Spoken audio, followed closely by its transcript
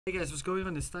Hey guys, what's going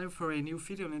on? It's time for a new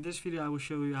video, and in this video I will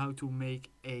show you how to make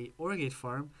a orchid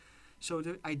farm. So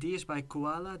the idea is by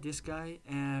Koala, this guy.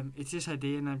 It's his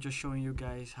idea and I'm just showing you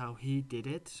guys how he did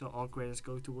it, so all credits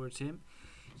go towards him.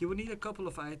 You will need a couple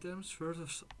of items.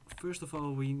 First of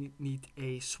all, we need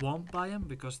a swamp biome,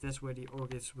 because that's where the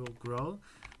orchids will grow.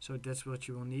 So that's what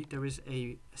you will need. There is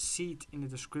a seed in the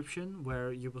description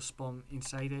where you will spawn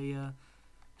inside a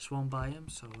swamp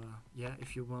biome. So yeah,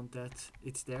 if you want that,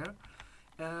 it's there.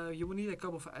 You will need a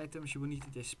couple of items. You will need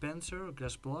a dispenser, a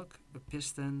grass block, a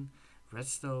piston,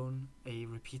 redstone, a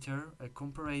repeater, a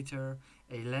comparator,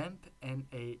 a lamp, and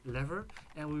a lever.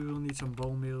 And we will need some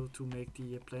bone meal to make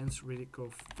the plants really go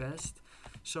fast.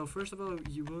 So first of all,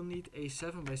 you will need a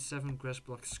 7x7 grass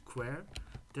block square.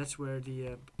 That's where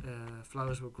the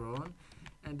flowers will grow on.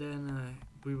 And then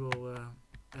we will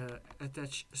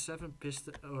attach 7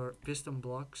 piston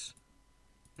blocks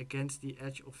against the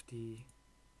edge of the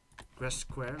grass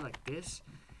square like this,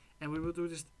 and we will do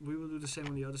the same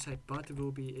on the other side, but there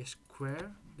will be a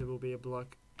square, there will be a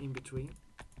block in between,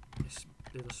 this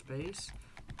little space,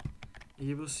 and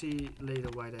you will see later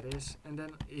why that is. And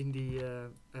then in the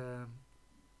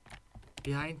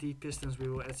behind the pistons we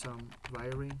will add some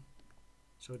wiring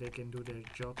so they can do their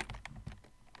job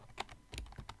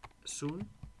soon.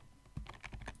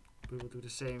 We will do the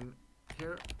same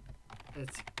here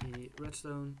at the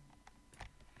redstone.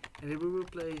 And then we will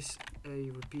place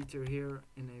a repeater here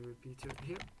and a repeater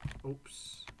here.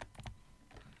 Oops.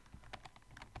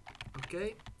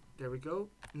 Okay, there we go.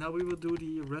 Now we will do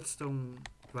the redstone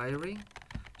wiring.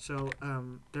 So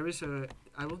there is a,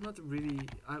 I will not really,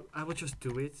 I will just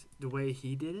do it the way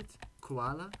he did it,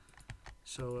 Koala.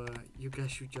 So you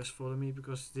guys should just follow me,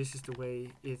 because this is the way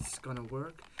it's gonna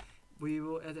work. We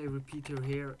will add a repeater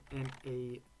here and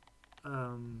a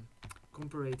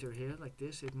comparator here like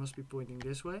this. It must be pointing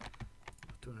this way.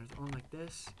 Turn it on like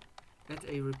this. Add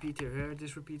a repeater here.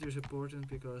 This repeater is important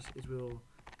because it will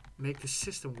make the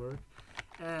system work.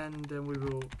 And then we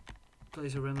will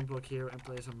place a random block here and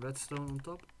place some redstone on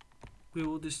top. We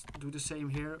will just do the same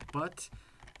here, but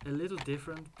a little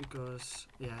different, because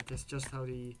yeah, that's just how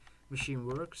the machine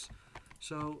works.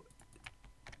 So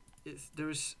there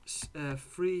is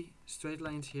 3 straight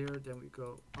lines here. Then we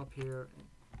go up here and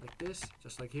like this,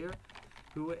 just like here.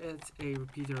 We will add a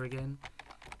repeater again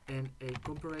and a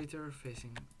comparator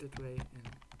facing that way and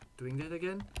doing that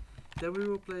again. Then we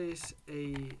will place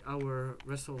our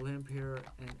redstone lamp here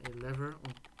and a lever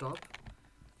on top.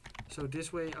 So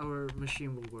this way our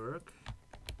machine will work.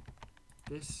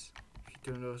 This, if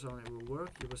you turn those on, it will work.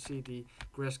 You will see the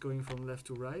grass going from left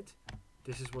to right.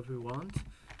 This is what we want.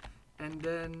 And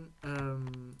then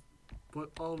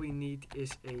what all we need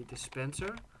is a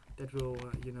dispenser that will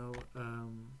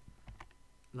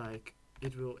like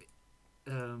it will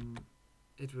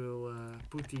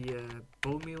put the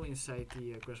bone meal inside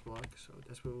the grass block. So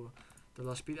that's the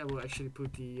last bit. I will actually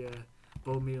put the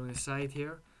bone meal inside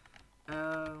here.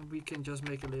 We can just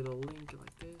make a little link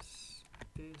like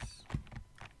this,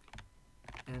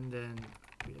 and then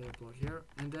we add a block here,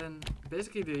 and then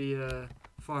basically the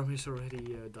farm is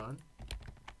already done.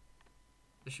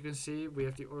 As you can see, we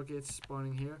have the orchids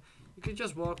spawning here. You can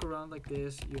just walk around like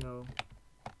this, you know.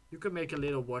 You can make a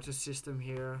little water system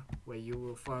here where you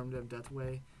will farm them that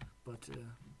way, but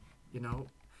you know,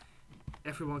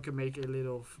 everyone can make a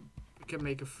little,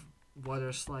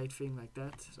 water slide thing like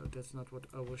that. So that's not what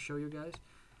I will show you guys.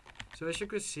 So as you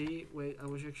can see, wait, I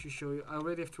will actually show you. I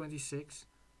already have 26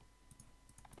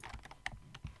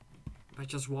 by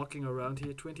just walking around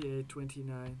here. 28,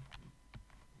 29,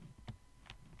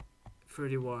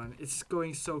 31. It's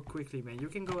going so quickly, man. You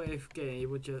can go AFK and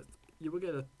you will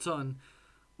get a ton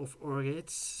of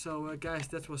orchids. So guys,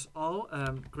 that was all.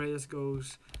 Greatest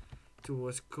goes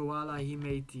towards Koala. He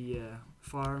made the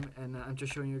farm, and I'm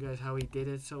just showing you guys how he did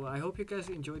it. So I hope you guys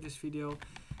enjoyed this video,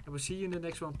 and we'll see you in the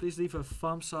next one. Please leave a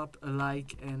thumbs up, a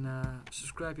like, and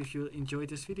subscribe if you enjoyed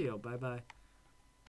this video. Bye bye.